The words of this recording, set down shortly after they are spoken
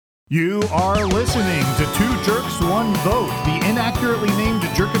You are listening to Two Jerks, One Vote, the inaccurately named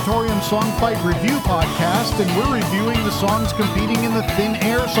Jerkatorium Song Fight Review Podcast, and we're reviewing the songs competing in the Thin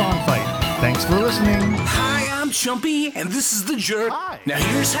Air Song Fight. Thanks for listening. Hi, I'm Chumpy, and this is The Jerk. Hi. Now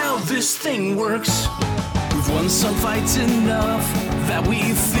here's how this thing works. We've won some fights enough that we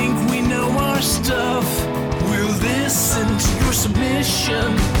think we know our stuff. We'll listen to your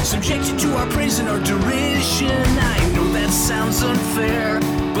submission, subjected to our praise and our derision. I know that sounds unfair,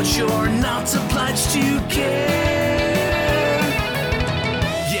 but you're not obliged to care.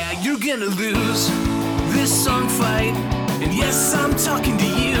 Yeah, you're gonna lose this song fight, and yes, I'm talking to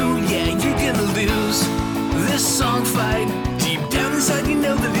you. Yeah, you're gonna lose this song fight. Deep down inside you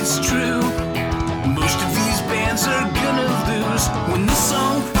know that it's true. Most of these bands are gonna lose when the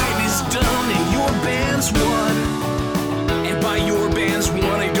song fight is done and your band's won. And by your band's won,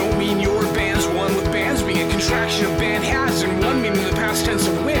 I don't mean your band's won, with bands being a contraction of band has and won meaning the past tense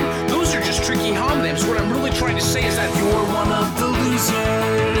of win. Those are just tricky homonyms. What I'm really trying to say is that you're one of the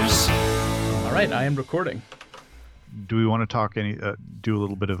losers. All right, I am recording. Do we want to talk do a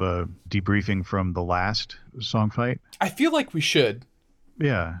little bit of a debriefing from the last song fight? I feel like we should.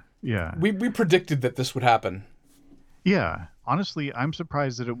 Yeah. We predicted that this would happen. Yeah. Honestly, I'm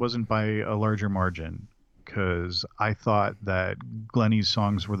surprised that it wasn't by a larger margin, because I thought that Glennie's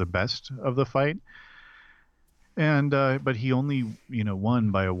songs were the best of the fight. And but he only,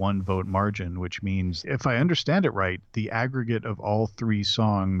 won by a 1-vote margin, which means, if I understand it right, the aggregate of all three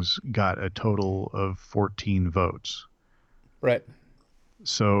songs got a total of 14 votes. Right.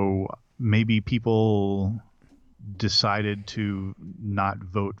 So maybe people decided to not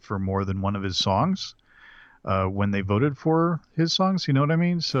vote for more than one of his songs when they voted for his songs. You know what I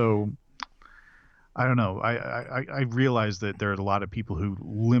mean? So I don't know. I realize that there are a lot of people who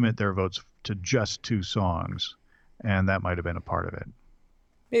limit their votes to just 2 songs, and that might have been a part of it.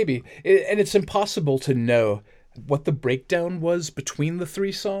 Maybe. And it's impossible to know what the breakdown was between the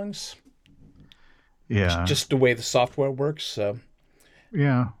 3 songs. Yeah. Just the way the software works. So.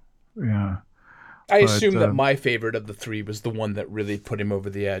 Yeah. I assume that my favorite of the 3 was the one that really put him over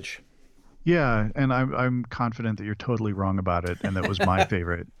the edge. Yeah, and I'm confident that you're totally wrong about it, and that was my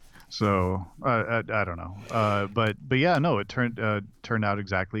favorite. So I don't know, but yeah, no, it turned out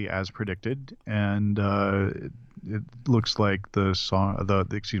exactly as predicted, and it looks like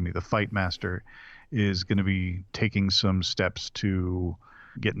the Fight Master is going to be taking some steps to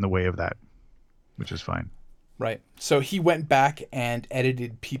get in the way of that, which is fine. Right. So he went back and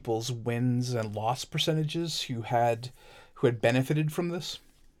edited people's wins and loss percentages who had benefited from this.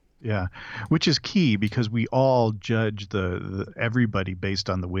 Yeah, which is key, because we all judge the everybody based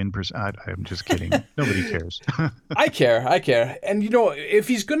on the win percent. I'm just kidding. Nobody cares. I care. And, if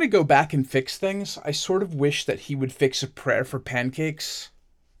he's going to go back and fix things, I sort of wish that he would fix A Prayer for Pancakes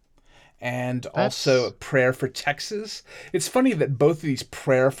and also A Prayer for Texas. It's funny that both of these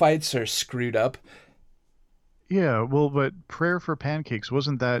prayer fights are screwed up. Yeah, well, but Prayer for Pancakes,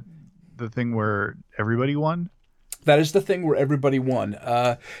 wasn't that the thing where everybody won? That is the thing where everybody won.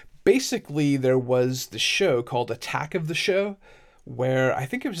 Basically, there was the show called Attack of the Show, where I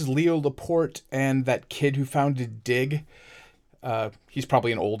think it was Leo Laporte and that kid who founded Dig. He's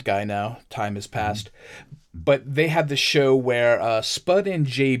probably an old guy now. Time has passed. But they had the show where Spud and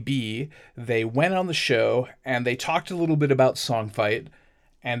JB, they went on the show and they talked a little bit about Song Fight.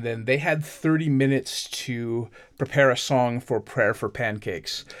 And then they had 30 minutes to prepare a song for Prayer for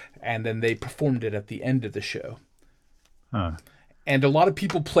Pancakes. And then they performed it at the end of the show. Huh. And a lot of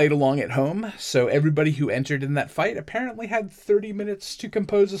people played along at home. So everybody who entered in that fight apparently had 30 minutes to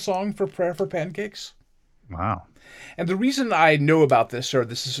compose a song for Prayer for Pancakes. Wow. And the reason I know about this, or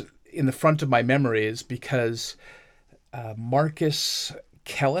this is in the front of my memory, is because Marcus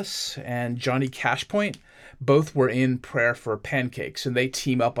Kellis and Johnny Cashpoint both were in Prayer for Pancakes, and they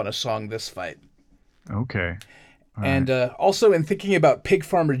team up on a song this fight. Okay. All and also, in thinking about Pig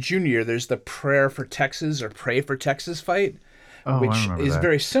Farmer Jr., there's the Prayer for Texas or Pray for Texas fight, which is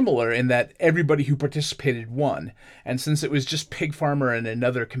very similar in that everybody who participated won. And since it was just Pig Farmer and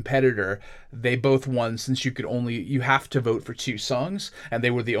another competitor, they both won, since you have to vote for 2 songs, and they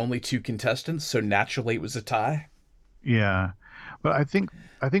were the only 2 contestants, so naturally it was a tie. Yeah. But I think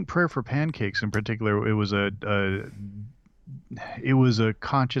Prayer for Pancakes in particular, it was a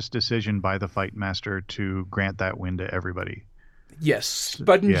conscious decision by the Fight Master to grant that win to everybody. Yes,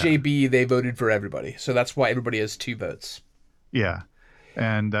 Spud and JB, they voted for everybody, so that's why everybody has 2 votes. Yeah,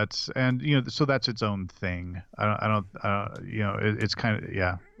 and so that's its own thing. It's kind of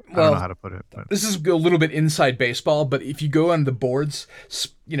I don't know how to put it. But. This is a little bit inside baseball, but if you go on the boards,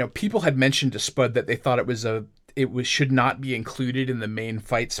 people had mentioned to Spud that they thought it was should not be included in the main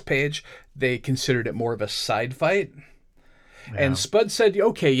fights page. They considered it more of a side fight. Yeah. And Spud said,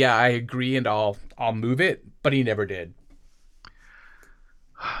 "Okay, yeah, I agree, and I'll move it," but he never did.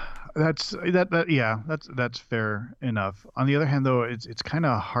 That's fair enough. On the other hand, though, it's kind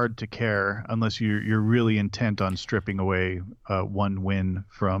of hard to care unless you're really intent on stripping away one win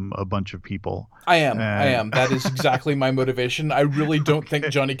from a bunch of people. I am. That is exactly my motivation. I really don't think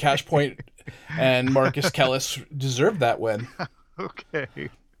Johnny Cashpoint and Marcus Kellis deserve that win. Okay.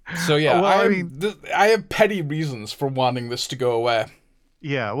 So yeah, I have petty reasons for wanting this to go away.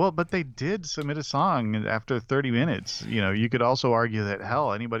 Yeah, well, but they did submit a song after 30 minutes. You could also argue that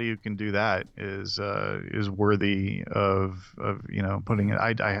hell, anybody who can do that is worthy of putting it.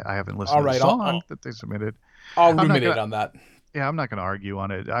 I haven't listened to the song that they submitted. I'll ruminate on that. Yeah, I'm not going to argue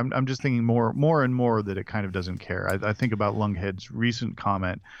on it. I'm just thinking more and more that it kind of doesn't care. I think about Lunghead's recent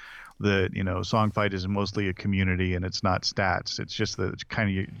comment that song fight is mostly a community and it's not stats. It's just that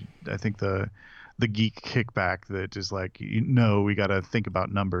kind of I think the geek kickback that is like, we got to think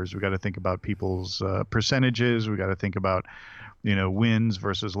about numbers. We got to think about people's percentages. We got to think about, wins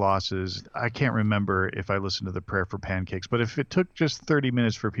versus losses. I can't remember if I listened to the Prayer for Pancakes, but if it took just 30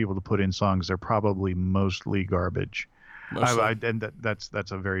 minutes for people to put in songs, they're probably mostly garbage. And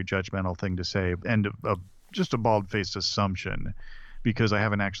that's a very judgmental thing to say, and just a bald-faced assumption, because I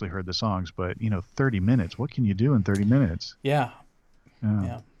haven't actually heard the songs. But 30 minutes. What can you do in 30 minutes? Yeah.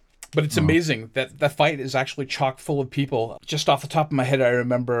 But it's amazing that the fight is actually chock full of people. Just off the top of my head, I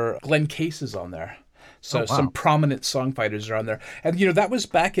remember Glenn Case is on there. So some prominent song fighters are on there. And, that was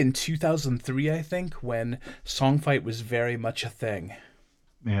back in 2003, I think, when song fight was very much a thing.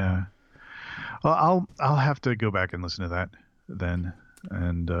 Yeah. Well, I'll have to go back and listen to that then.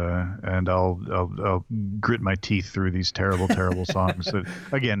 And I'll grit my teeth through these terrible songs. That,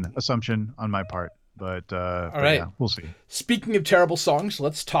 again, assumption on my part. But all right, yeah, we'll see. Speaking of terrible songs,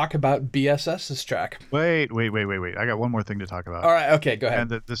 let's talk about BSS's track. Wait. I got one more thing to talk about. All right, okay, go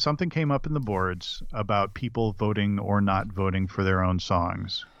ahead. And something came up in the boards about people voting or not voting for their own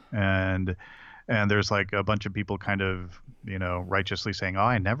songs. And there's like a bunch of people kind of, righteously saying, "Oh,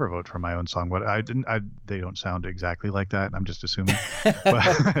 I never vote for my own song." They don't sound exactly like that. I'm just assuming.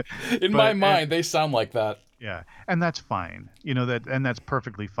 In my mind, they sound like that. Yeah, and that's fine. And that's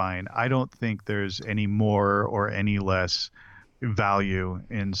perfectly fine. I don't think there's any more or any less value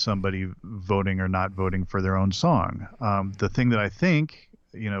in somebody voting or not voting for their own song. The thing that I think,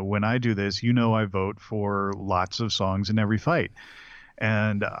 when I do this, I vote for lots of songs in every fight.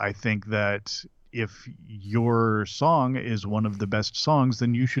 And I think that if your song is one of the best songs,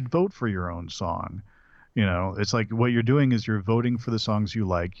 then you should vote for your own song. It's like what you're doing is you're voting for the songs you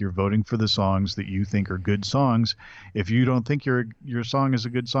like. You're voting for the songs that you think are good songs. If you don't think your song is a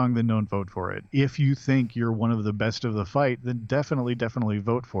good song, then don't vote for it. If you think you're one of the best of the fight, then definitely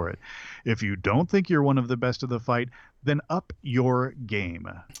vote for it. If you don't think you're one of the best of the fight, then up your game.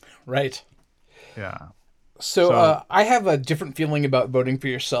 Right. Yeah. So I have a different feeling about voting for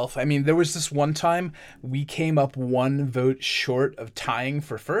yourself. I mean, there was this one time we came up one vote short of tying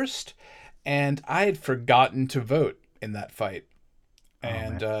for first, and I had forgotten to vote in that fight.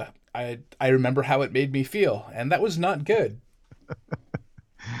 And I remember how it made me feel, and that was not good.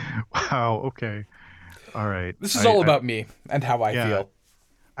 Wow, okay. All right. This is all about me and how I feel.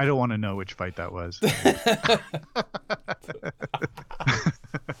 I don't want to know which fight that was.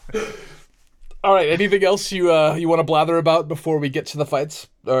 All right. Anything else you want to blather about before we get to the fights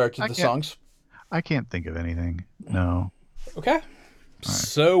or to the songs? I can't think of anything. No. Okay. Right.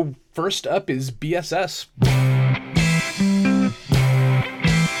 So first up is BSS.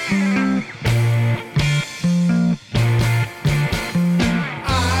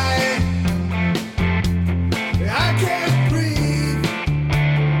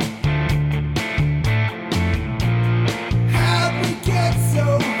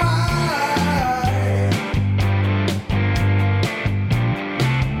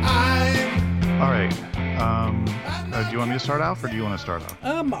 Do you want me to start off, or do you want to start off?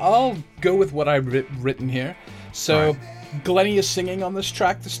 I'll go with what I've written here. So, Glennie is singing on this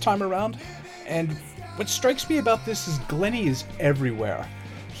track this time around, and what strikes me about this is Glennie is everywhere.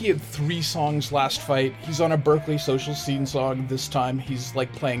 He had 3 songs last fight. He's on a Berkeley Social Scene song this time. He's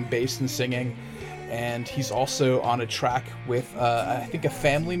like playing bass and singing, and he's also on a track with I think a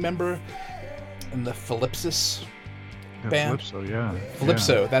family member in the Philipsis band. Calypso, yeah.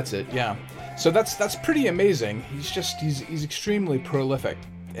 Calypso, that's it, yeah. So that's pretty amazing. He's extremely prolific,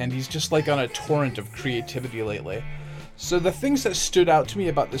 and he's just like on a torrent of creativity lately. So the things that stood out to me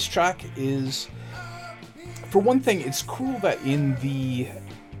about this track is, for one thing, it's cool that in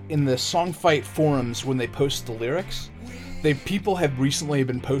in the Songfight forums when they post the lyrics, people have recently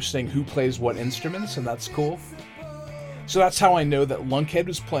been posting who plays what instruments, and that's cool. So that's how I know that Lunkhead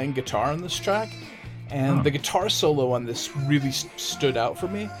was playing guitar on this track, and the guitar solo on this really stood out for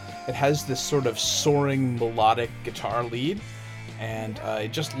me. It has this sort of soaring melodic guitar lead, and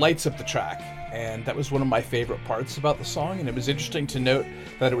it just lights up the track. And that was one of my favorite parts about the song, and it was interesting to note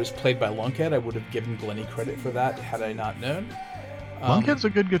that it was played by Lunkhead. I would have given Glennie credit for that had I not known. Lunkhead's a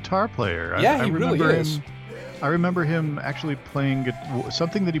good guitar player. Yeah, he really is. I remember him actually playing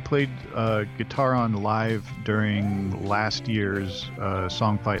something that he played guitar on live during last year's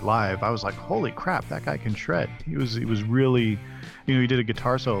Songfight Live. I was like, holy crap, that guy can shred. He was really, he did a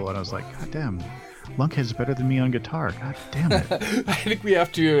guitar solo, and I was like, God damn, Lunkhead's better than me on guitar. God damn it. I think we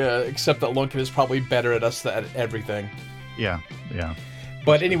have to accept that Lunkhead is probably better at us at everything. Yeah.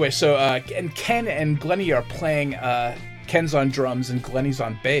 But anyway, so and Ken and Glennie are playing. Ken's on drums and Glennie's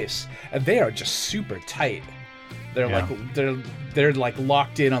on bass. And they are just super tight. They're they're like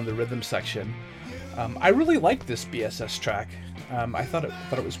locked in on the rhythm section. I really liked this BSS track. I thought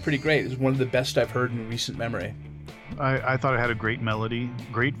it was pretty great. It was one of the best I've heard in recent memory. I thought it had a great melody,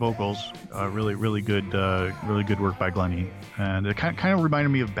 great vocals, really good work by Glennie, and it kind of reminded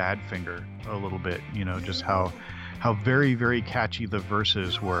me of Badfinger a little bit. Just how very, very catchy the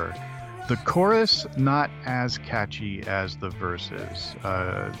verses were. The chorus not as catchy as the verses.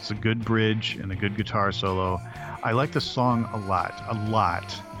 It's a good bridge and a good guitar solo. I like the song a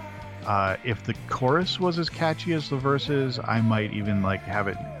lot. If the chorus was as catchy as the verses, I might even have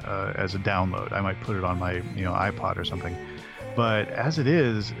it as a download. I might put it on my iPod or something. But as it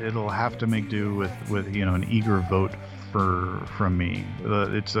is, it'll have to make do with an eager vote from me.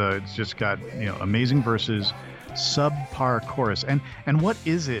 It's just got amazing verses, subpar chorus, and what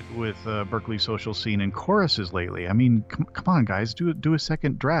is it with Berkeley social scene and choruses lately? I mean, come on, guys, do a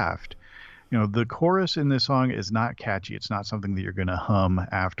second draft. The chorus in this song is not catchy. It's not something that you're going to hum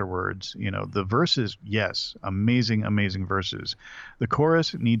afterwards. The verses, yes, amazing verses. The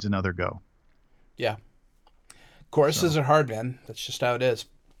chorus needs another go. Yeah. Choruses are hard, man. That's just how it is.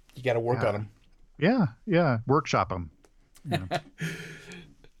 You got to work on them. Yeah. Workshop them.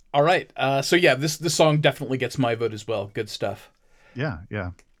 All right. So yeah, this song definitely gets my vote as well. Good stuff. Yeah.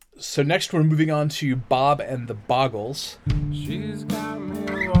 So next we're moving on to Bob and the Boggles. She's got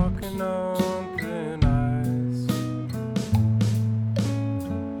me walking on thin ice.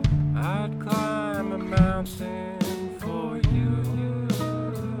 I'd climb a mountain for you.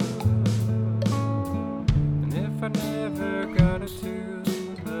 And if I never got it to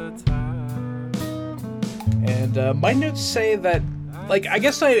the top. And my notes say that, I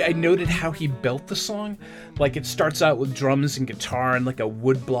guess I noted how he built the song. It starts out with drums and guitar and a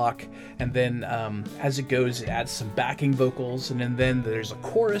wood block, and then as it goes, it adds some backing vocals, and then there's a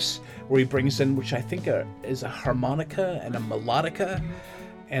chorus where he brings in, which I think is a harmonica and a melodica,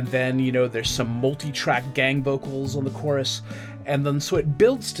 and then there's some multi-track gang vocals on the chorus, and then so it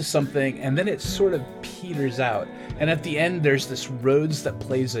builds to something, and then it sort of peters out, and at the end there's this Rhodes that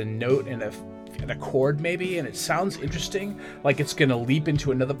plays a note and an chord maybe, and it sounds interesting, like it's gonna leap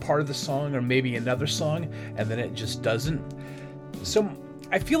into another part of the song or maybe another song, and then it just doesn't. So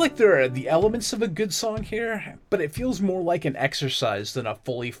I feel like there are the elements of a good song here, but it feels more like an exercise than a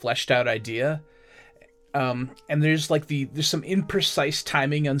fully fleshed out idea. And there's there's some imprecise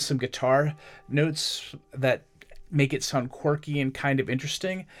timing on some guitar notes that make it sound quirky and kind of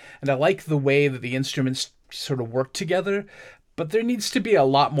interesting, and I like the way that the instruments sort of work together. But there needs to be a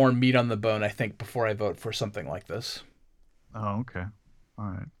lot more meat on the bone, I think, before I vote for something like this. Oh, okay.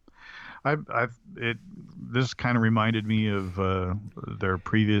 All right. This kind of reminded me of their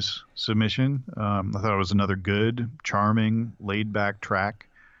previous submission. I thought it was another good, charming, laid-back track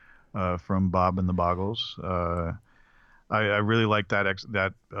from Bob and the Boggles. I really liked that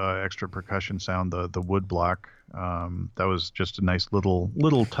extra percussion sound, the wood block. That was just a nice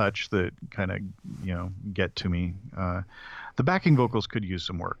little touch that kind of get to me. The backing vocals could use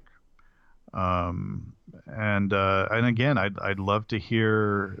some work. And again, I'd love to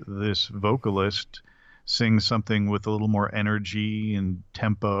hear this vocalist sing something with a little more energy and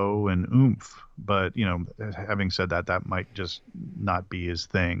tempo and oomph. But having said that, that might just not be his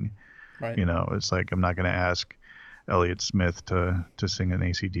thing. Right. It's like I'm not going to ask Elliott Smith to sing an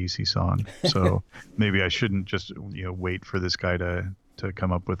AC/DC song. So maybe I shouldn't just wait for this guy to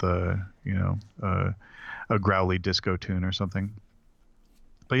come up with a growly disco tune or something.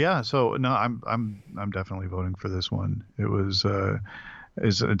 But yeah, so no, I'm definitely voting for this one. It was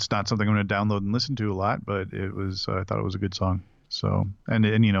it's not something I'm going to download and listen to a lot, but it was I thought it was a good song. So, and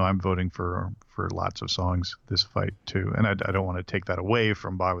I'm voting for lots of songs this fight too, and I don't want to take that away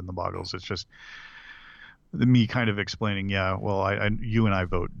from Bob and the Boggles. It's just me kind of explaining. Yeah, well, you and I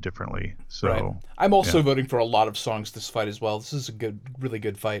vote differently. So Right. I'm also yeah. voting for a lot of songs this fight as well. This is a really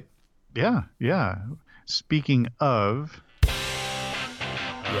good fight. Yeah, yeah. Speaking of, Yeah.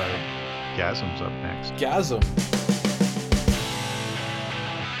 Gasm's up next. Gasm.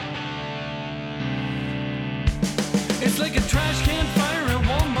 It's like a trash can fire at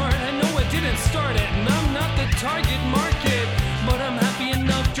Walmart. I know I didn't start it, and I'm not the target market. But I'm happy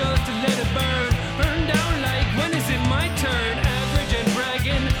enough just to let it burn. Burn down like, when is it my turn? Average and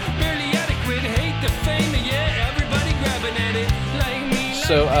bragging, barely adequate. Hate the fame, and yeah, everybody grabbing at it. Like me, like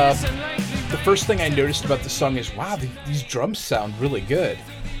So, this, and like The first thing I noticed about the song is, wow, these drums sound really good.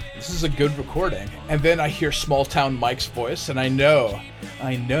 This is a good recording. And then I hear Small Town Mike's voice, and I know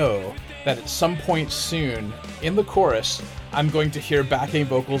that at some point soon, in the chorus, I'm going to hear backing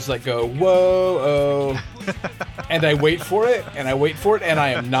vocals that go, whoa, oh. And I wait for it, and I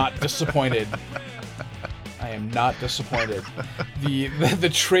am not disappointed. I am not disappointed. The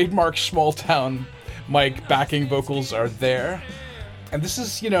trademark Small Town Mike backing vocals are there. And this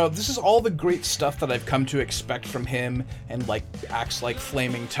is all the great stuff that I've come to expect from him and like acts like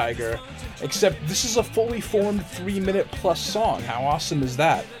Flaming Tiger. Except this is a fully formed 3-minute plus song. How awesome is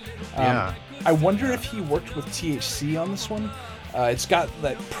that? Yeah. I wonder if he worked with THC on this one. It's got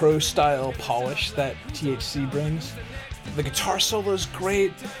that pro style polish that THC brings. The guitar solo is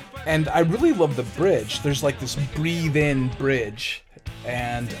great, and I really love the bridge. There's like this breathe in bridge,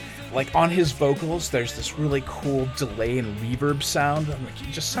 and like on his vocals, there's this really cool delay and reverb sound. I'm like,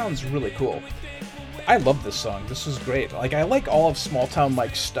 it just sounds really cool. I love this song. This is great. Like, I like all of Small Town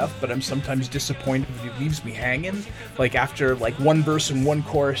Mike's stuff, but I'm sometimes disappointed if he leaves me hanging. Like after like one verse and one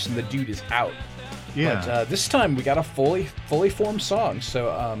chorus, and the dude is out. Yeah. But this time we got a fully formed song.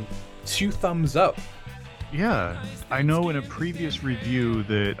 So 2 thumbs up. Yeah, I know in a previous review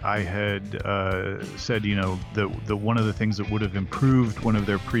that I had said, that one of the things that would have improved one of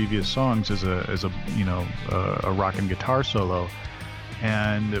their previous songs is a rock and guitar solo,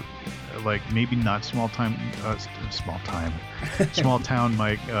 and like maybe not small town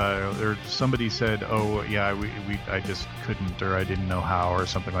Mike, or somebody said, oh yeah, I just couldn't, or I didn't know how, or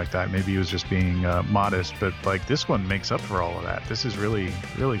something like that. Maybe he was just being modest, but like this one makes up for all of that. This is really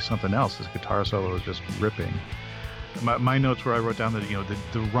something else. This guitar solo is just ripping. My notes where I wrote down that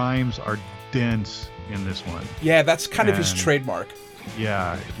the rhymes are dense in this one. Yeah, that's kind of his And- trademark.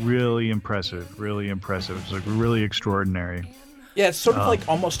 Yeah, really impressive. It's like really extraordinary. Yeah, it's sort of like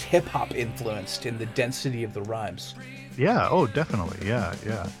almost hip hop influenced in the density of the rhymes. Yeah. Oh, definitely. Yeah.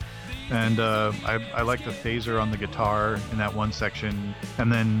 And I like the phaser on the guitar in that one section,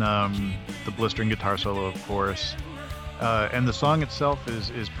 and then the blistering guitar solo, of course. And the song itself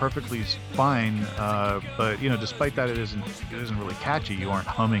is perfectly fine, but despite that, it isn't really catchy. You aren't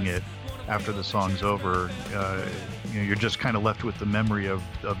humming it after the song's over. You're just kind of left with the memory of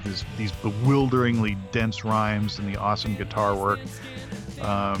these bewilderingly dense rhymes and the awesome guitar work.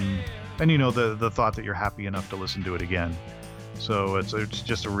 And the thought that you're happy enough to listen to it again. So it's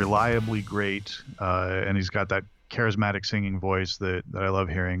just a reliably great, and he's got that charismatic singing voice that I love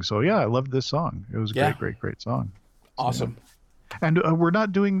hearing. So yeah, I loved this song. It was a Yeah. great song. Awesome. And we're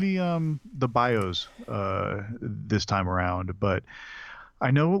not doing the bios this time around, but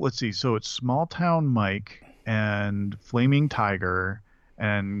I know. Let's see. So it's Small Town Mike and Flaming Tiger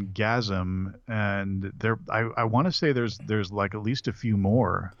and Gasm, and there I want to say there's like at least a few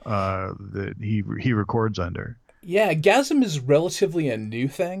more that he records under. Yeah, Gasm is relatively a new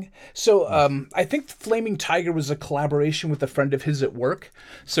thing. So I think Flaming Tiger was a collaboration with a friend of his at work.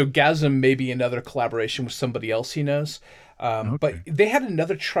 So Gasm may be another collaboration with somebody else he knows. But they had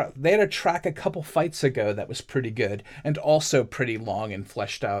another track. They had a track a couple fights ago that was pretty good and also pretty long and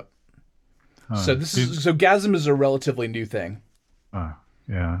fleshed out. So Gasm is a relatively new thing.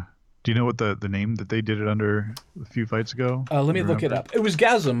 Yeah. Do you know what the name that they did it under a few fights ago? Let me look it up. It was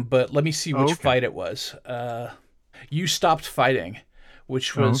Gasm, but let me see which okay. fight it was. You Stopped Fighting,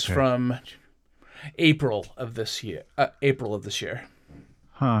 which was from April of this year.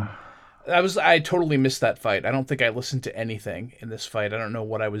 Huh. I totally missed that fight. I don't think I listened to anything in this fight. I don't know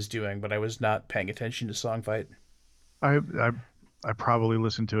what I was doing, but I was not paying attention to Song Fight. I probably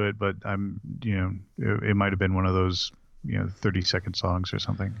listened to it, but it might have been one of those 30-second songs or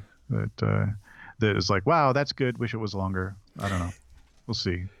something that is like, wow, that's good. Wish it was longer. I don't know. We'll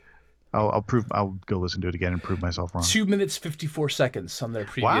see. I'll go listen to it again and prove myself wrong. 2 minutes 54 seconds on their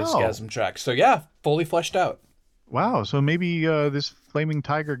previous Wow. Gasm track. So yeah, fully fleshed out. Wow. So maybe this Flaming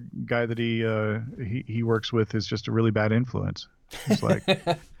Tiger guy that he works with is just a really bad influence. It's like,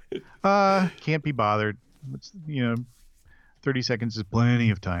 can't be bothered. It's, 30 seconds is plenty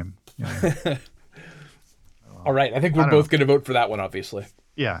of time. All right, I think we're both going to vote for that one, obviously.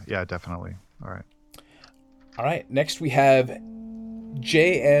 Yeah, definitely. All right. All right, next we have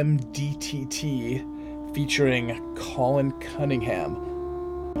JMDTT featuring Colin Cunningham.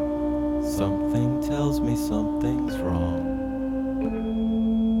 Something tells me something's wrong.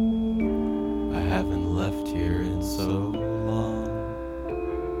 I haven't left here in so long.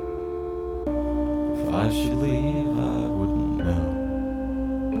 If I should leave, I wouldn't know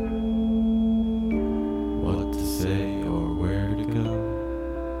what to say or where to go.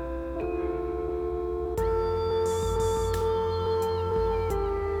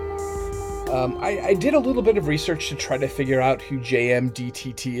 I did a little bit of research to try to figure out who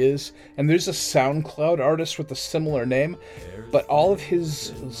JMDTT is, and there's a SoundCloud artist with a similar name, but all of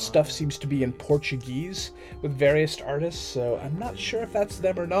his stuff seems to be in Portuguese with various artists, so I'm not sure if that's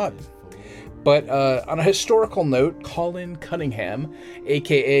them or not. But on a historical note, Colin Cunningham,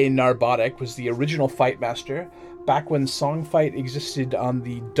 aka Narbotic, was the original Fightmaster back when Songfight existed on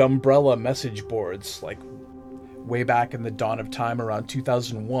the Dumbrella message boards, like way back in the dawn of time around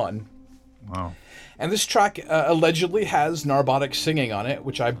 2001. Wow. And this track allegedly has Narbotic singing on it,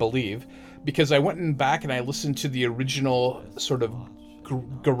 which I believe, because I went back and I listened to the original sort of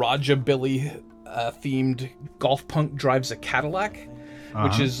garage-a-billy themed Golf Punk Drives a Cadillac,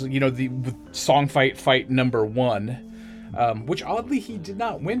 which is, the Songfight Fight number 1, which oddly he did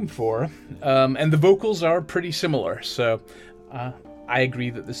not win for. And the vocals are pretty similar, so I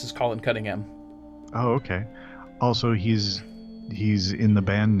agree that this is Colin Cunningham. Oh, okay. Also, he's in the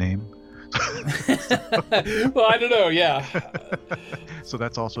band name. Well, I don't know, yeah. So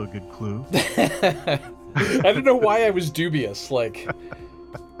that's also a good clue. I don't know why I was dubious, like...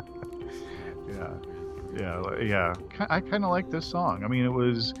 Yeah. I kind of like this song. I mean, it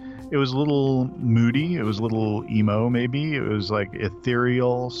was a little moody. It was a little emo, maybe. It was like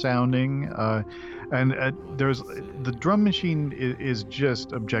ethereal sounding. And there's the drum machine is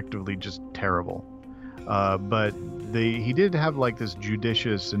just objectively just terrible. But he did have like this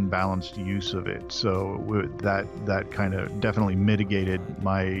judicious and balanced use of it. So that kind of definitely mitigated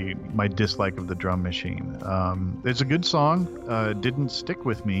my dislike of the drum machine. It's a good song. Didn't stick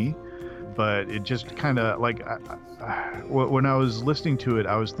with me. But it just kind of like when I was listening to it,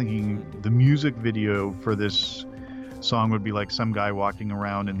 I was thinking the music video for this song would be like some guy walking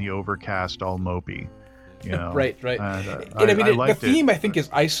around in the overcast, all mopey. Right. And, the theme I think is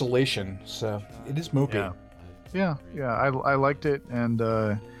isolation, so it is mopey. Yeah. I liked it, and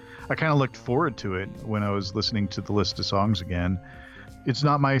I kind of looked forward to it when I was listening to the list of songs again. It's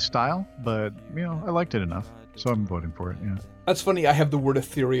not my style, but I liked it enough, so I'm voting for it. Yeah. That's funny. I have the word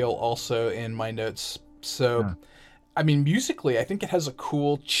ethereal also in my notes. So, I mean, musically, I think it has a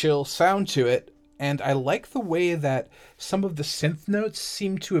cool, chill sound to it. And I like the way that some of the synth notes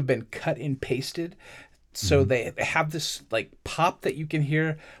seem to have been cut and pasted. So they have this like pop that you can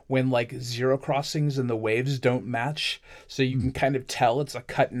hear when like zero crossings and the waves don't match. So you can kind of tell it's a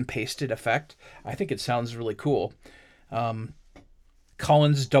cut and pasted effect. I think it sounds really cool.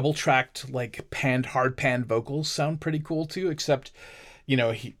 Colin's double-tracked, like, hard pan vocals sound pretty cool, too, except,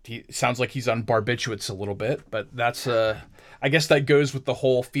 he sounds like he's on barbiturates a little bit, but that's, I guess that goes with the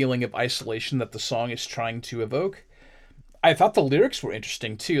whole feeling of isolation that the song is trying to evoke. I thought the lyrics were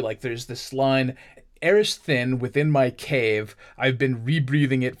interesting, too. Like, there's this line, "Air is thin within my cave. I've been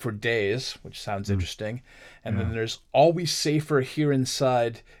rebreathing it for days," which sounds interesting. And then there's, "Always safer here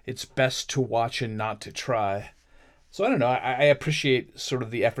inside. It's best to watch and not to try." So I don't know. I appreciate sort of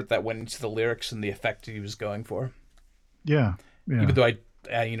the effort that went into the lyrics and the effect he was going for. Yeah. Even though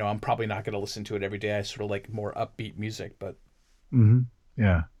I'm probably not going to listen to it every day. I sort of like more upbeat music, but.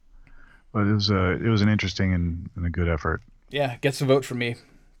 Yeah. But it was an interesting and a good effort. Yeah, gets a vote from me.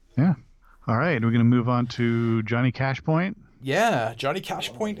 Yeah. All right, we're going to move on to Johnny Cashpoint. Yeah, Johnny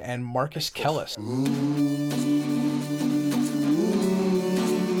Cashpoint and Marcus Kellis.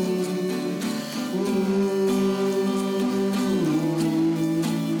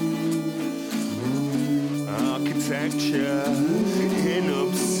 Architecture in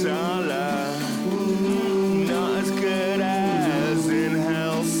Uppsala, not as good as in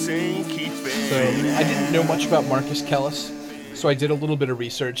Helsinki. So I didn't know much about Marcus Kellis, so I did a little bit of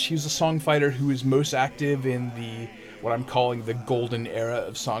research. He was a songfighter who is most active in what I'm calling the golden era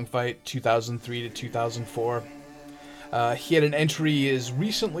of Songfight, 2003 to 2004. He had an entry as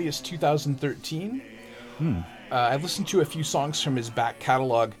recently as 2013. I listened to a few songs from his back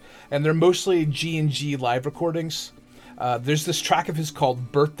catalog, and they're mostly G&G live recordings. There's this track of his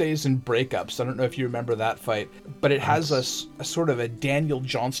called Birthdays and Breakups. I don't know if you remember that fight, but it has a sort of a Daniel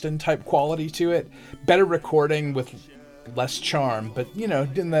Johnston type quality to it. Better recording with less charm, but, you know,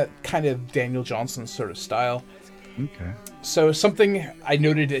 in that kind of Daniel Johnston sort of style. Okay. So something I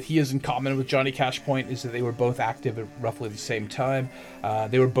noted that he has in common with Johnny Cashpoint is that they were both active at roughly the same time.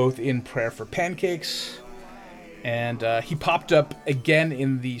 They were both in Prayer for Pancakes. And he popped up again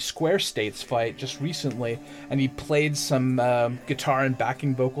in the Square States fight just recently, and he played some guitar and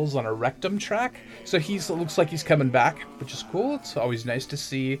backing vocals on a Rectum track. So it looks like he's coming back, which is cool. It's always nice to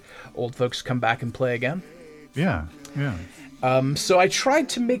see old folks come back and play again. Yeah, yeah. So I tried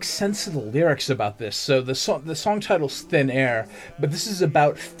to make sense of the lyrics about this. So the song title's Thin Air, but this is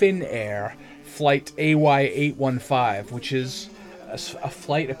about Thin Air Flight AY815, which is a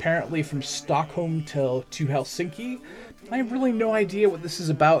flight apparently from Stockholm to Helsinki. I have really no idea what this is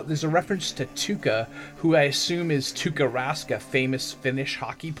about. There's a reference to Tuukka, who I assume is Tuukka Rask, a famous Finnish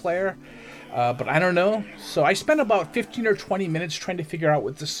hockey player. But I don't know. So I spent about 15 or 20 minutes trying to figure out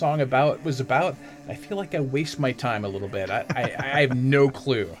what this song was about. I feel like I waste my time a little bit. I have no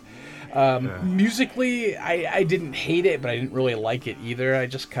clue. Musically, I didn't hate it, but I didn't really like it either. I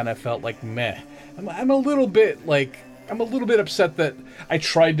just kind of felt like meh. I'm a little bit upset that I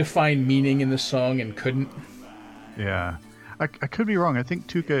tried to find meaning in the song and couldn't. Yeah. I could be wrong. I think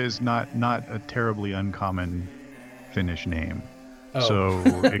Tuukka is not a terribly uncommon Finnish name. Oh. So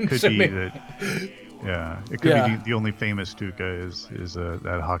it could be that. Yeah, it could be the only famous Tuukka is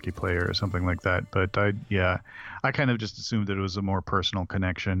that hockey player or something like that. But I kind of just assumed that it was a more personal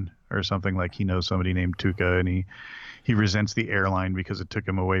connection or something, like he knows somebody named Tuukka and he resents the airline because it took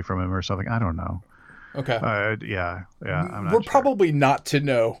him away from him or something. I don't know. Okay. I'm not We're sure. probably not to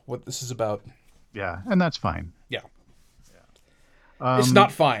know what this is about. Yeah, and that's fine. Yeah. It's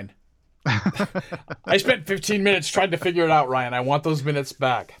not fine. I spent 15 minutes trying to figure it out, Ryan. I want those minutes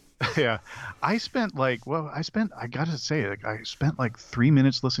back. Yeah, I spent I gotta say, I spent like 3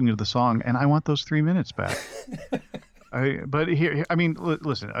 minutes listening to the song, and I want those 3 minutes back. Listen,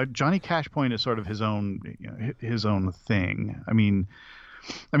 Johnny Cashpoint is sort of his own thing. I mean,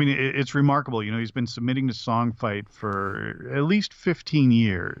 it's remarkable. You know, he's been submitting to Song Fight for at least 15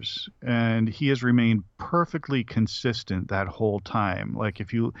 years, and he has remained perfectly consistent that whole time. Like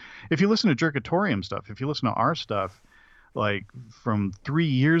if you listen to Jerkatorium stuff, if you listen to our stuff, like from 3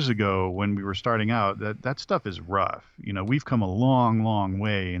 years ago when we were starting out, that stuff is rough. You know, we've come a long, long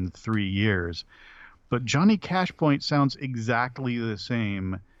way in 3 years, but Johnny Cashpoint sounds exactly the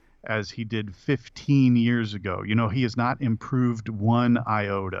same as he did 15 years ago. You know, he has not improved one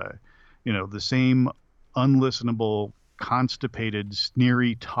iota. You know, the same unlistenable, constipated,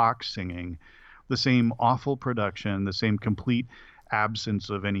 sneery talk singing, the same awful production, the same complete absence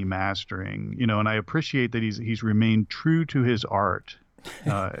of any mastering. You know, and I appreciate that he's remained true to his art.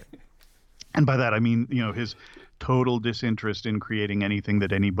 And by that I mean, you know, his total disinterest in creating anything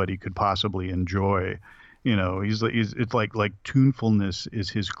that anybody could possibly enjoy. You know, it's like tunefulness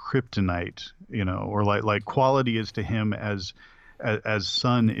is his kryptonite, you know, or like quality is to him as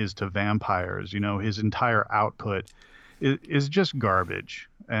sun is to vampires. You know, his entire output is just garbage.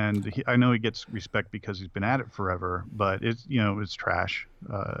 And I know he gets respect because he's been at it forever, but it's trash.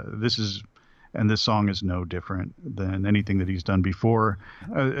 This song is no different than anything that he's done before.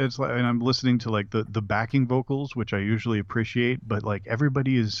 It's like, and I'm listening to like the backing vocals, which I usually appreciate, but like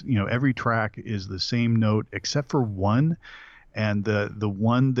everybody is, you know, every track is the same note except for one, and the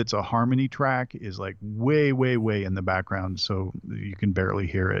one that's a harmony track is like way, way, way in the background, so you can barely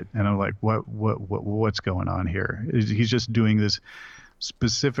hear it. And I'm like, what's going on here? He's just doing this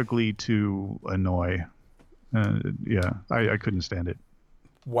specifically to annoy. I couldn't stand it.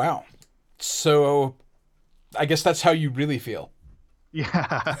 Wow. So I guess that's how you really feel.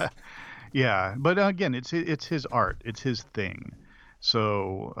 Yeah. Yeah. But again, it's his art. It's his thing.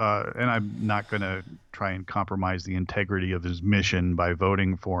 So, and I'm not going to try and compromise the integrity of his mission by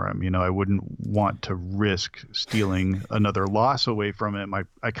voting for him. You know, I wouldn't want to risk stealing another loss away from him.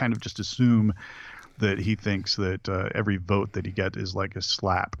 I kind of just assume that he thinks that every vote that he gets is like a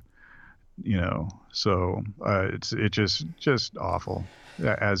slap, you know. So it's just awful,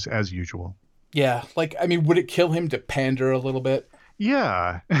 as usual. Yeah, like, I mean, would it kill him to pander a little bit?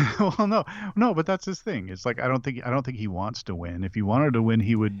 Yeah. Well, no, but that's his thing. It's like I don't think he wants to win. If he wanted to win,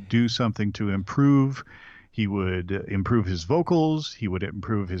 he would do something to improve. He would improve his vocals. He would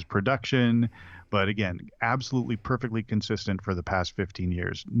improve his production. But again, absolutely perfectly consistent for the past 15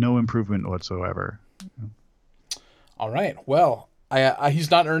 years. No improvement whatsoever. All right. Well, he's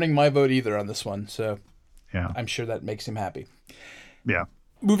not earning my vote either on this one, so yeah, I'm sure that makes him happy. Yeah.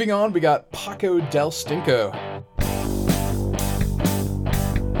 Moving on, we got Paco del Stinko.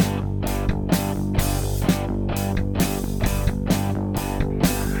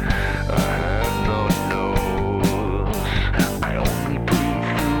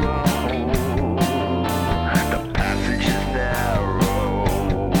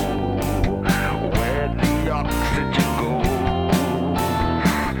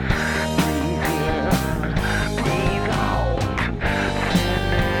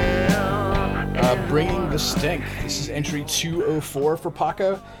 Stink. This is entry 204 for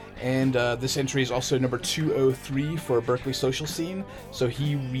Paco, and this entry is also number 203 for Berkeley Social Scene, so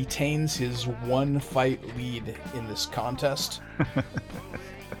he retains his 1-fight lead in this contest.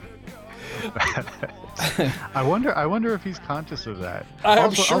 I wonder if he's conscious of that.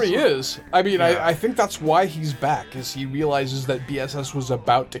 I'm sure he is. I mean, yeah. I think that's why he's back, is he realizes that BSS was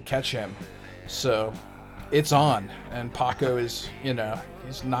about to catch him. So, it's on, and Paco is,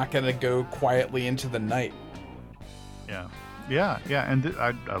 he's not going to go quietly into the night. Yeah, and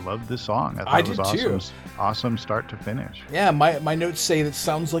I love this song. I thought it was awesome. Too. Awesome start to finish. Yeah, my notes say that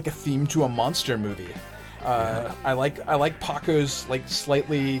sounds like a theme to a monster movie. I like Paco's like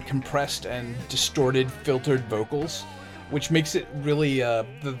slightly compressed and distorted filtered vocals, which makes it really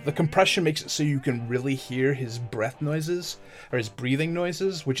the compression makes it so you can really hear his breath noises or his breathing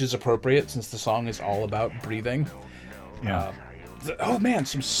noises, which is appropriate since the song is all about breathing. Yeah. Oh man,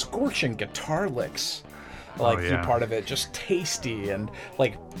 some scorching guitar licks. Through part of it, just tasty and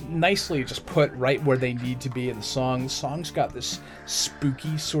like nicely just put right where they need to be in the song. The song's got this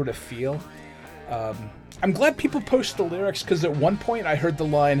spooky sort of feel. I'm glad people post the lyrics, because at one point I heard the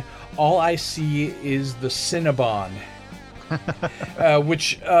line, "All I see is the Cinnabon,"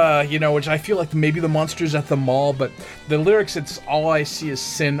 which I feel like maybe the monster's at the mall, but the lyrics, it's "All I see is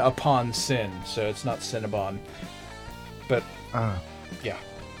sin upon sin," so it's not Cinnabon. But yeah.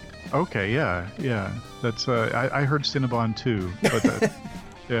 Okay, yeah. That's I heard Cinnabon too, but that,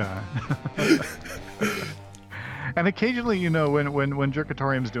 yeah. And occasionally, when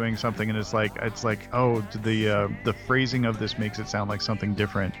Jerkatorium's doing something and it's like, oh, the phrasing of this makes it sound like something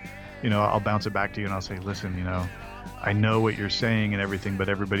different. I'll bounce it back to you and I'll say, listen, I know what you're saying and everything, but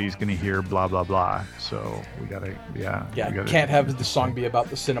everybody's gonna hear blah blah blah. So we gotta, can't have the song be about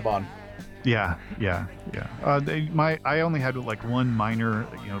the Cinnabon. Yeah. I only had like one minor,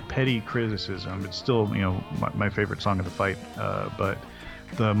 petty criticism. It's still, my favorite song of the fight. But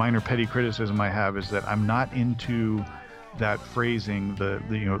the minor petty criticism I have is that I'm not into that phrasing.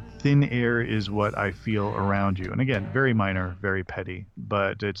 The thin air is what I feel around you. And again, very minor, very petty,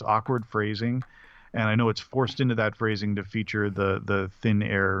 but it's awkward phrasing. And I know it's forced into that phrasing to feature the thin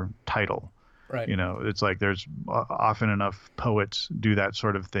air title. Right. It's like there's often enough poets do that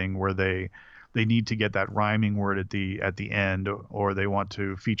sort of thing where they need to get that rhyming word at the end, or they want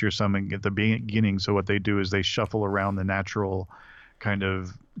to feature something at the beginning. So what they do is they shuffle around the natural kind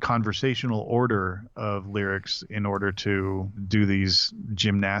of conversational order of lyrics in order to do these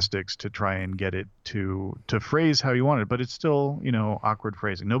gymnastics to try and get it to phrase how you want it. But it's still, awkward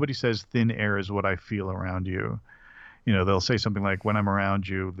phrasing. Nobody says thin air is what I feel around you. They'll say something like, when I'm around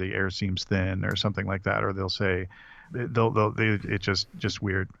you, the air seems thin, or something like that. Or they'll say, it's just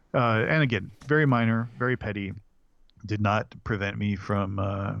weird. And again, very minor, very petty, did not prevent me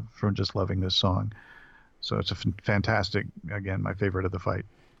from just loving this song. So it's a fantastic, again, my favorite of the fight.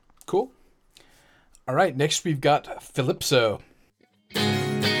 Cool. All right, next we've got Philipso.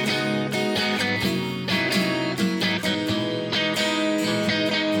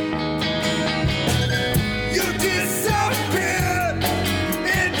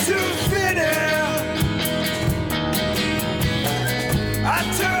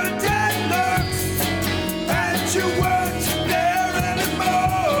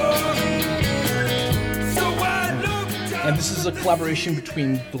 And this is a collaboration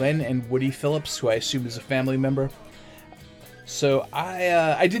between Glenn and Woody Phillips, who I assume is a family member. So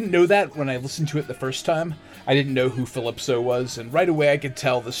I didn't know that when I listened to it the first time. I didn't know who Philipso was, and right away I could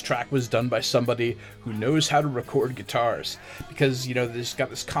tell this track was done by somebody who knows how to record guitars. Because, there's got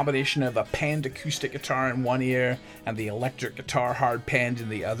this combination of a panned acoustic guitar in one ear and the electric guitar hard panned in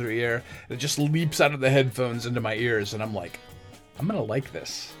the other ear. It just leaps out of the headphones into my ears, and I'm like, I'm gonna like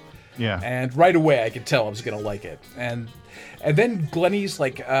this. Yeah. And right away I could tell I was gonna like it. And then Glennie's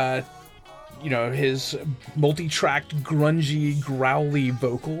his multi-tracked, grungy, growly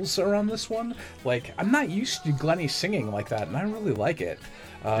vocals are on this one. Like, I'm not used to Glennie singing like that, and I really like it.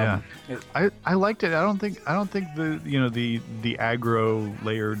 I liked it. I don't think the aggro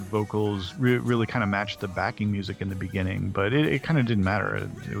layered vocals really kind of matched the backing music in the beginning, but it kind of didn't matter.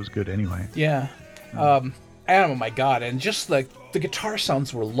 It was good anyway. Yeah. Oh my god, and just the guitar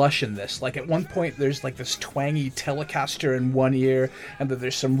sounds were lush in this. Like, at one point there's like this twangy Telecaster in one ear, and then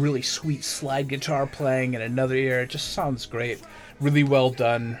there's some really sweet slide guitar playing in another ear. It just sounds great. Really well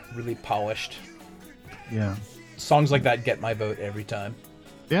done, really polished. Yeah. Songs like that get my vote every time.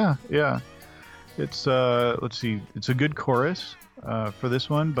 Yeah. It's let's see, it's a good chorus for this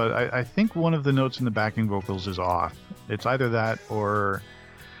one, but I think one of the notes in the backing vocals is off. It's either that or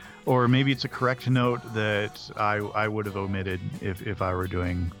Or maybe it's a correct note that I would have omitted if I were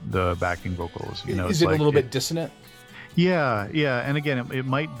doing the backing vocals. You know, Is it's it like a little bit dissonant? Yeah. And again, it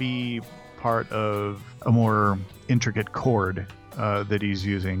might be part of a more intricate chord that he's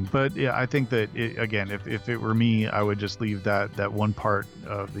using. But yeah, I think that if it were me, I would just leave that one part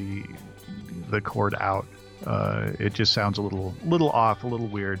of the chord out. It just sounds a little off, a little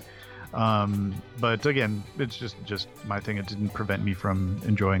weird. But again, it's just my thing. It didn't prevent me from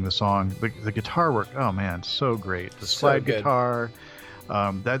enjoying the song. The guitar work, oh man, so great. The slide guitar,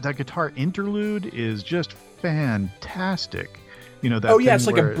 that guitar interlude is just fantastic. You know, that it's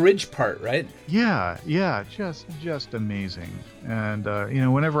like a bridge part, right? Yeah, just amazing. And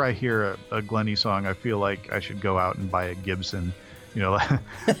whenever I hear a Glennie song, I feel like I should go out and buy a Gibson. You know,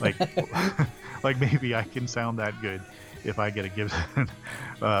 like like maybe I can sound that good if I get a Gibson.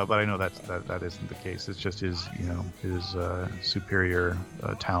 But I know that isn't the case. It's just his superior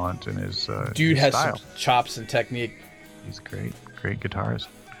talent and his dude his has style. some chops and technique. He's great guitarist,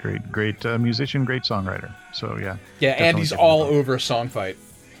 great musician, great songwriter. So yeah. Yeah, and he's all over Song Fight.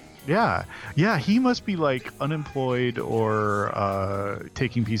 Yeah, he must be like unemployed or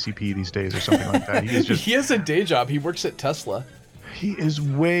taking PCP these days or something like that. He's just He has a day job. He works at Tesla. He is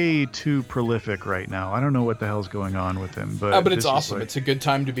way too prolific right now. I don't know what the hell's going on with him, but it's awesome. It's a good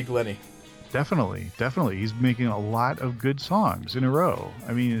time to be Glennie. Definitely. He's making a lot of good songs in a row.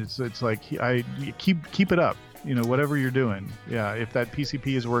 I mean, it's like keep it up. You know, whatever you're doing. Yeah, if that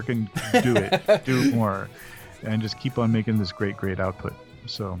PCP is working, do it. Do it more, and just keep on making this great output.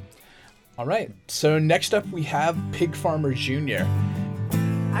 So, all right. So next up we have Pig Farmer Jr.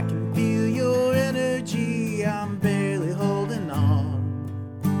 I can feel your energy. I'm barely holding on.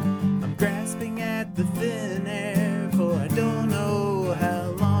 I'm grasping at the thin air for I don't know how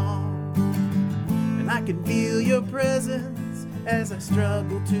long. And I can feel your presence as I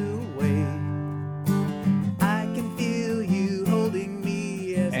struggle to wait. I can feel you holding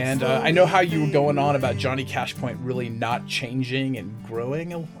me as And I know how you were going on about Johnny Cashpoint really not changing and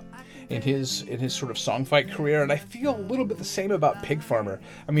growing in his sort of song fight career, and I feel a little bit the same about Pig Farmer.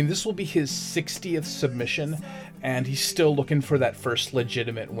 I mean, this will be his 60th submission, and he's still looking for that first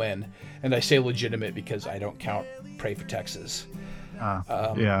legitimate win. And I say legitimate because I don't count Pray for Texas.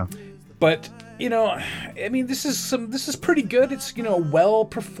 yeah. But, I mean, this is pretty good. It's, well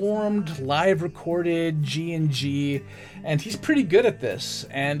performed, live recorded, G&G, and he's pretty good at this.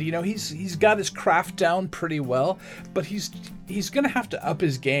 And, he's got his craft down pretty well, but he's going to have to up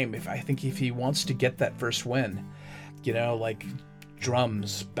his game if he wants to get that first win. Like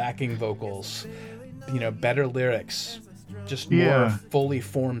drums, backing vocals, better lyrics, just more fully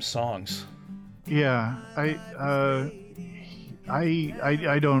formed songs. Yeah,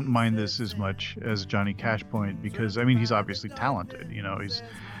 I don't mind this as much as Johnny Cashpoint because I mean he's obviously talented.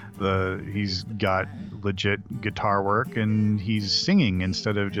 He's got legit guitar work and he's singing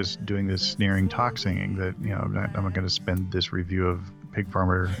instead of just doing this sneering talk singing that I'm not going to spend this review of Pig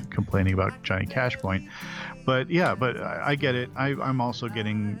Farmer complaining about Johnny Cashpoint. But I get it. I'm also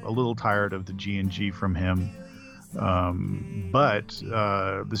getting a little tired of the G&G from him. But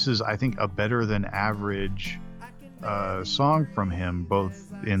this is, I think, a better than average song from him, both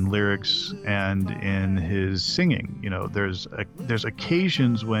in lyrics and in his singing. There's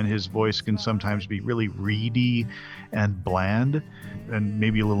occasions when his voice can sometimes be really reedy and bland and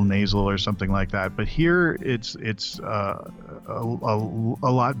maybe a little nasal or something like that, but here it's a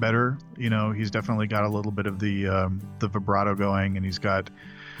lot better. He's definitely got a little bit of the vibrato going, and he's got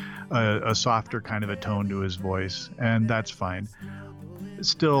a softer kind of a tone to his voice, and that's fine.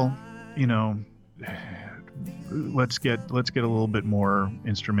 Still, let's get a little bit more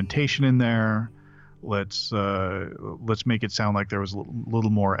instrumentation in there. Let's make it sound like there was a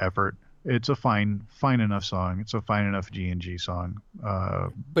little more effort. It's a fine enough song. It's a fine enough G&G song.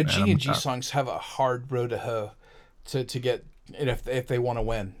 But G&G songs have a hard road to hoe to get if they want to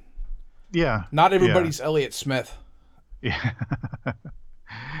win. Yeah. Not everybody's Elliott Smith. Yeah.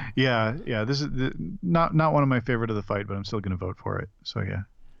 yeah. This is not one of my favorite of the fight, but I'm still going to vote for it. So yeah.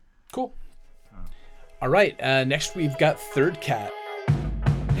 Cool. All right. Next we've got Third Cat.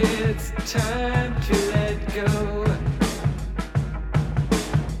 It's time to let go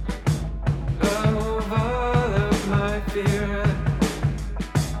of all of my fear.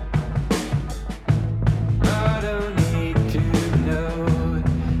 I don't need to know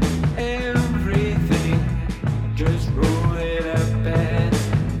everything. Just roll it up and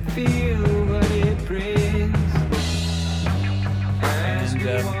feel what it brings.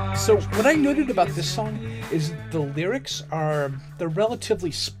 So what I noted about this song is the lyrics they're relatively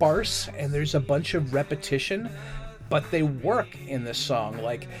sparse and there's a bunch of repetition, but they work in this song.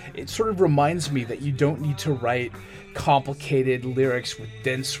 Like, it sort of reminds me that you don't need to write complicated lyrics with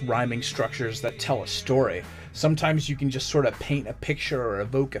dense rhyming structures that tell a story. Sometimes you can just sort of paint a picture or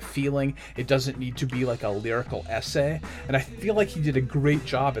evoke a feeling. It doesn't need to be like a lyrical essay. And I feel like he did a great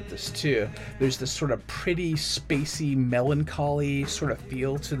job at this too. There's this sort of pretty, spacey, melancholy sort of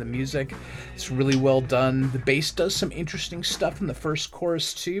feel to the music. It's really well done. The bass does some interesting stuff in the first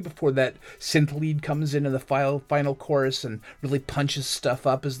chorus too, before that synth lead comes in the final chorus and really punches stuff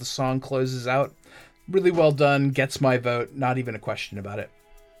up as the song closes out. Really well done. Gets my vote. Not even a question about it.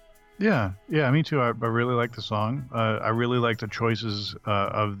 Yeah, me too. I really like the song. I really like the choices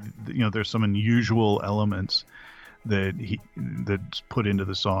there's some unusual elements that's put into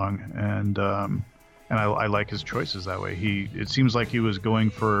the song, and I like his choices that way. It seems like he was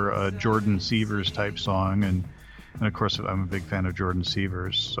going for a Jordan Sievers type song, and of course I'm a big fan of Jordan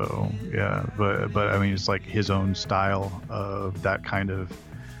Sievers. So yeah, but I mean it's like his own style of that kind of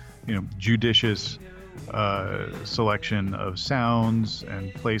judicious selection of sounds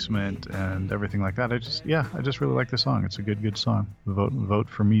and placement and everything like that. I just really like the song. It's a good song. Vote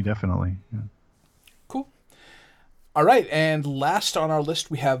for me, definitely. Yeah. Cool. All right, and last on our list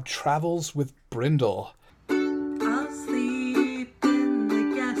we have Travels with Brindle. I'll sleep in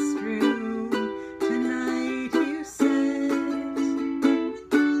the guest room tonight, you said.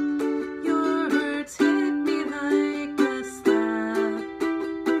 Your words hit me like a slap.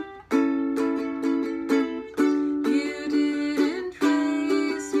 You didn't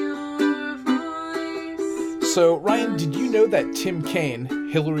raise your voice. So, Ryan, did you know that Tim Kaine,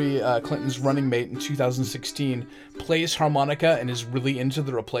 Hillary Clinton's running mate in 2016, plays harmonica and is really into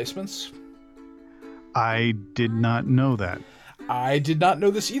the Replacements? I did not know that. I did not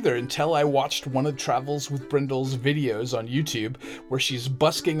know this either until I watched one of Travels with Brindle's videos on YouTube, where she's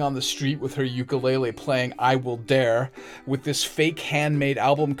busking on the street with her ukulele playing I Will Dare, with this fake handmade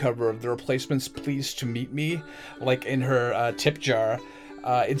album cover of the Replacements' Pleased to Meet Me, like in her tip jar.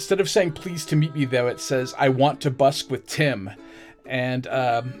 Instead of saying Pleased to Meet Me, though, it says I Want to Busk with Tim. And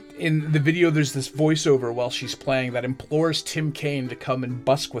in the video, there's this voiceover while she's playing that implores Tim Kaine to come and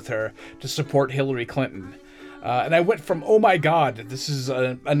busk with her to support Hillary Clinton. And I went from, oh my god, this is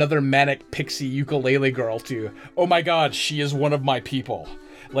another manic pixie ukulele girl, to, oh my god, she is one of my people.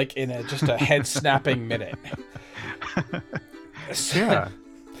 Like in just a head-snapping minute. Yeah.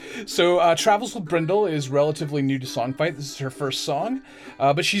 So Travels with Brindle is relatively new to Songfight. This is her first song,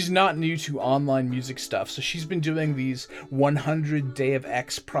 but she's not new to online music stuff. So she's been doing these 100 Day of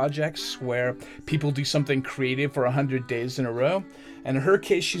X projects where people do something creative for 100 days in a row. And in her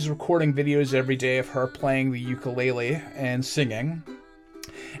case, she's recording videos every day of her playing the ukulele and singing.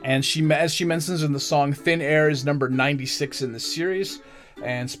 And as she mentions in the song, Thin Air is number 96 in the series.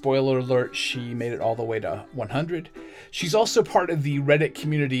 And spoiler alert, she made it all the way to 100. She's also part of the Reddit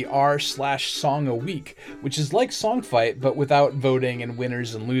community r/Song a Week, which is like Songfight, but without voting and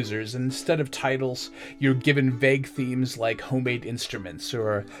winners and losers. And instead of titles, you're given vague themes like homemade instruments,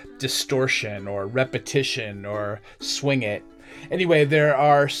 or distortion, or repetition, or swing it. Anyway, there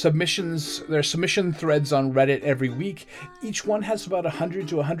are submission threads on Reddit every week. Each one has about 100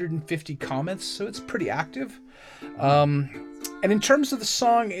 to 150 comments, so it's pretty active. And in terms of the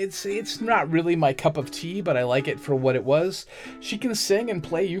song, it's not really my cup of tea, but I like it for what it was. She can sing and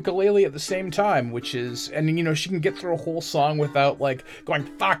play ukulele at the same time, which is, and she can get through a whole song without like going,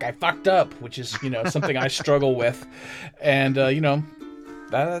 fuck, I fucked up, which is, something I struggle with. And,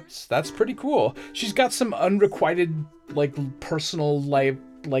 that's pretty cool. She's got some unrequited, like, personal life,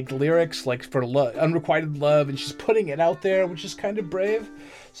 like, lyrics, like, for unrequited love, and she's putting it out there, which is kind of brave.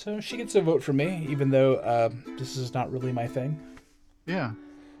 So she gets a vote for me, even though this is not really my thing. Yeah.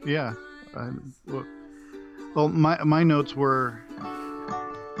 Well, my notes were...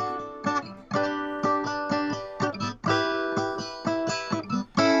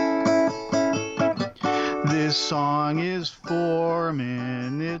 This song is 4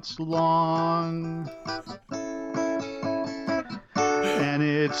 minutes long, and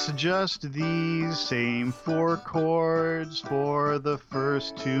it's just these same 4 chords for the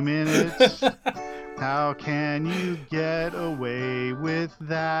first 2 minutes. How can you get away with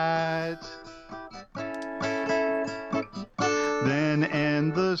that? Then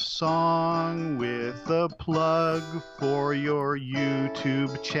end the song with a plug for your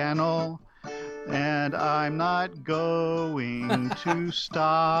YouTube channel. And I'm not going to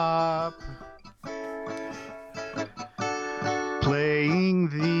stop playing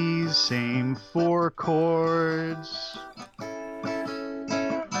these same 4 chords.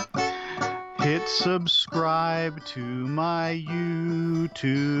 Hit subscribe to my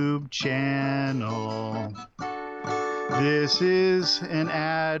YouTube channel. This is an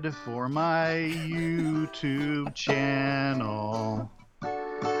ad for my YouTube channel.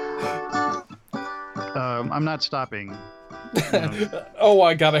 I'm not stopping. Oh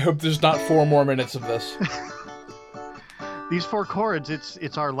my god, I hope there's not 4 more minutes of this. These 4 chords,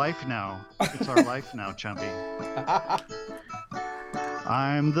 it's our life now. It's our life now, Chumpy.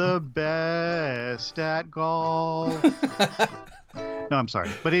 I'm the best at golf. No, I'm sorry.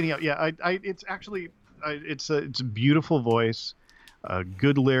 But anyhow, yeah, it's actually, it's a beautiful voice,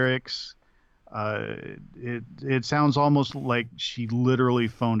 good lyrics. It sounds almost like she literally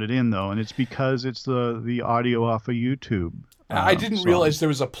phoned it in, though, and it's because it's the audio off of YouTube. I didn't realize there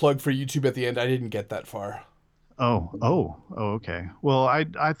was a plug for YouTube at the end. I didn't get that far. Oh, okay. Well,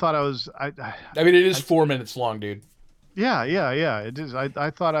 I thought I was. I mean, it is 4 minutes long, dude. Yeah. It is.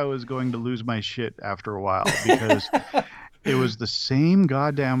 I thought I was going to lose my shit after a while because it was the same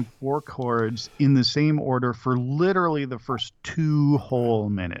goddamn 4 chords in the same order for literally the first 2 whole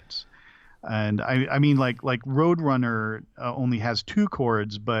minutes. And I mean, like Roadrunner only has 2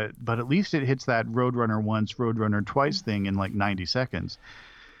 chords, but at least it hits that Roadrunner once, Roadrunner twice thing in like 90 seconds.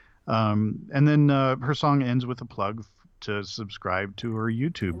 And then her song ends with a plug to subscribe to her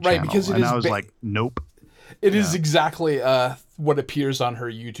YouTube channel. Right, because and I was like, nope. It is exactly what appears on her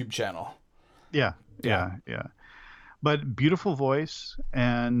YouTube channel. Yeah. But beautiful voice,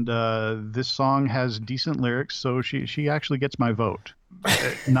 and this song has decent lyrics, so she actually gets my vote.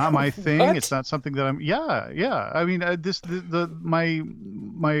 Not my thing. What? It's not something that I'm. Yeah. I mean, my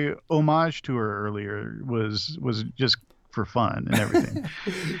homage to her earlier was just for fun and everything.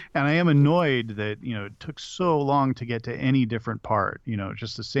 And I am annoyed that it took so long to get to any different part.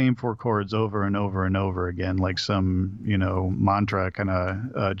 Just the same 4 chords over and over and over again, like some mantra, kind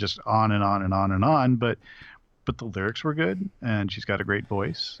of just on and on and on and on. But the lyrics were good, and she's got a great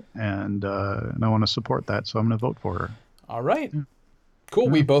voice, and I want to support that, so I'm going to vote for her. All right. Cool.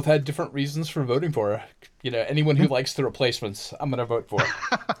 We both had different reasons for voting for her. Anyone who likes the Replacements, I'm going to vote for.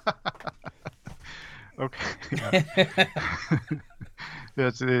 Okay.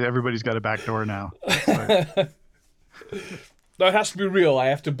 Everybody's got a back door now. No, it has to be real. I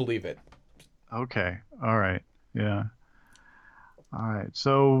have to believe it. Okay. All right. Yeah. All right.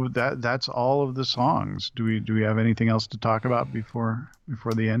 So that's all of the songs. Do we have anything else to talk about before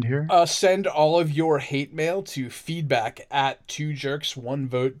the end here? Send all of your hate mail to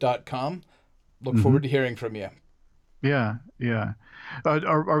feedback@twojerks1vote.com. Look forward to hearing from you. Yeah.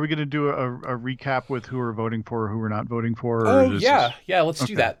 Are we going to do a recap with who we're voting for, who we're not voting for? Yeah. Let's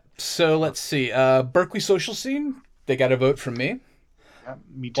do that. So let's see. Berkeley Social Scene. They got a vote from me. Yeah,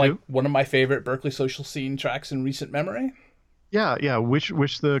 me too. Like one of my favorite Berkeley Social Scene tracks in recent memory. Yeah.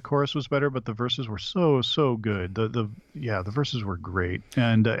 Wish the chorus was better, but the verses were so good. The verses were great,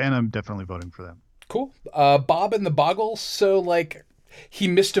 and I'm definitely voting for them. Cool. Bob and the Boggles. So he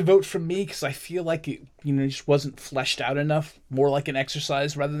missed a vote from me because I feel like it, just wasn't fleshed out enough. More like an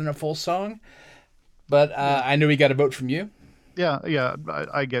exercise rather than a full song. But I know he got a vote from you. Yeah.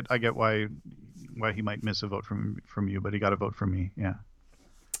 I get why he might miss a vote from you, but he got a vote from me. Yeah.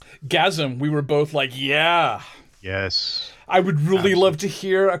 Gasm. We were both like, yeah. Yes. I would really love to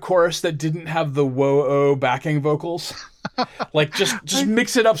hear a chorus that didn't have the whoa-oh backing vocals. Just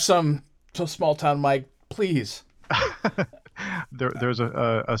mix it up some Small Town Mike, please. There's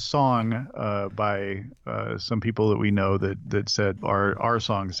a song by some people that we know that said our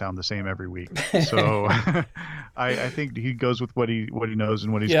songs sound the same every week. So I think he goes with what he knows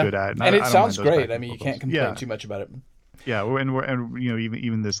and what he's good at. And it sounds great. backing I mean, you vocals. can't complain too much about it. Yeah, and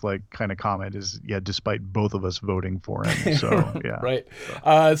even this kind of comment is despite both of us voting for him. So yeah. Right.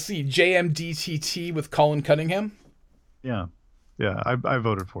 Let's see, JMDTT with Colin Cunningham. Yeah. I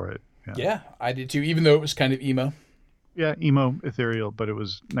voted for it. Yeah, I did too. Even though it was kind of emo. Yeah, emo, ethereal, but it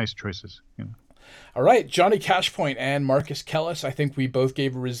was nice choices. All right, Johnny Cashpoint and Marcus Kellis. I think we both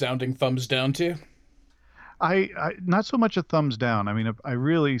gave a resounding thumbs down to. I not so much a thumbs down. I mean, I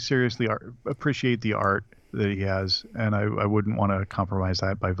really seriously appreciate the art that he has, and I wouldn't want to compromise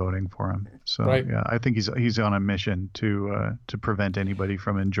that by voting for him. So yeah, I think he's on a mission to prevent anybody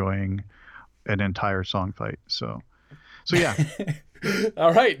from enjoying an entire song fight. So yeah.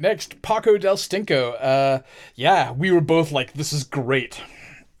 All right, next Paco del Stinko. Yeah, we were both like, this is great.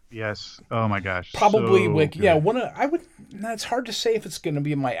 Yes. Oh my gosh. Probably so like good. I would. It's hard to say if it's going to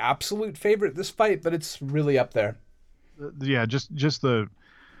be my absolute favorite this fight, but it's really up there. Yeah, just the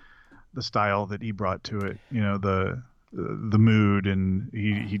style that he brought to it. The mood, and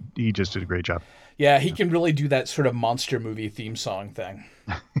he just did a great job. Yeah, he can really do that sort of monster movie theme song thing.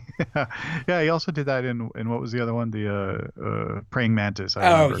 Yeah, he also did that in what was the other one? The Praying Mantis.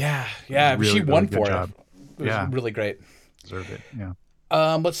 Yeah. Really, she won really for it. It was really great. Deserved it. Yeah.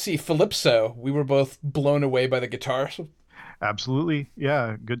 Let's see, Calypso. We were both blown away by the guitar. Absolutely.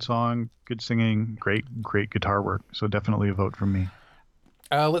 Yeah. Good song, good singing, great guitar work. So definitely a vote from me.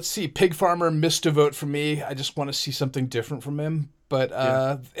 Let's see, Pig Farmer missed a vote from me. I just want to see something different from him. But,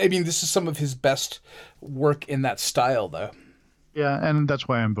 I mean, this is some of his best work in that style, though. Yeah, and that's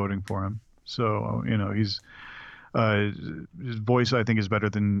why I'm voting for him. So, he's his voice, I think, is better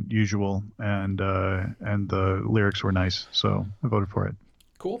than usual, and the lyrics were nice, so I voted for it.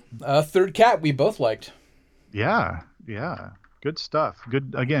 Cool. Third Cat, we both liked. Yeah. Good stuff.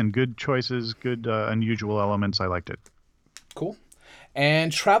 Good choices, good unusual elements. I liked it. Cool.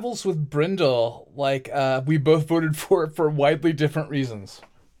 And Travels with Brindle, we both voted for it for widely different reasons.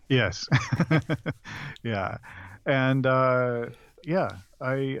 Yes. Yeah. And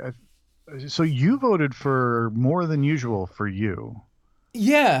so you voted for More Than Usual for you.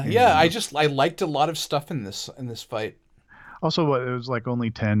 Yeah. I liked a lot of stuff in this fight. Also, it was like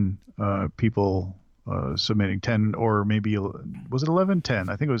only 10 people submitting, 10, or maybe, was it 11? 10.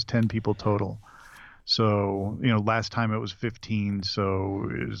 I think it was 10 people total. So, last time it was 15, so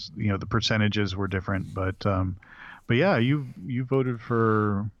it was, the percentages were different, but yeah, you voted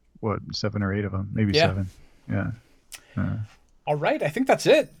for what, 7 or 8 of them, maybe 7. Yeah. All right, I think that's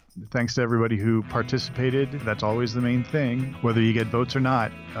it. Thanks to everybody who participated. That's always the main thing, whether you get votes or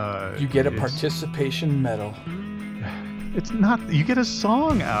not. You get a participation medal. It's not. You get a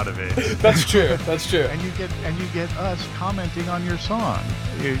song out of it. That's true. And you get us commenting on your song.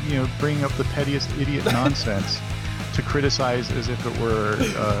 Bringing up the pettiest idiot nonsense to criticize as if it were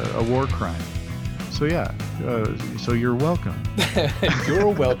a war crime. So yeah. So you're welcome. You're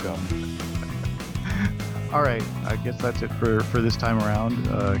welcome. All right. I guess that's it for this time around.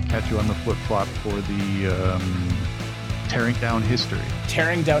 Catch you on the flip flop for the Tearing Down History.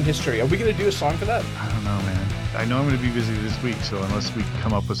 Tearing Down History. Are we gonna do a song for that? I don't know, man. I know I'm going to be busy this week, so unless we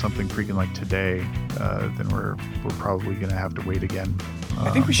come up with something freaking like today, then we're probably going to have to wait again. I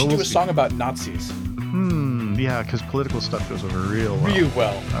think we should do a song about Nazis. Yeah, because political stuff goes over real well. Real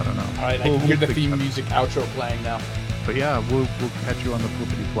well. I don't know. All right, I can hear the theme music outro playing now. But yeah, we'll catch you on the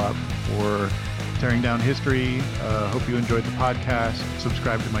flippity flop for Tearing Down History. Hope you enjoyed the podcast.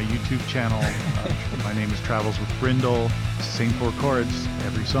 Subscribe to my YouTube channel. My name is Travels with Brindle. Sing 4 chords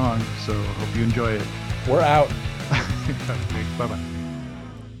every song, so hope you enjoy it. We're out. Bye-bye.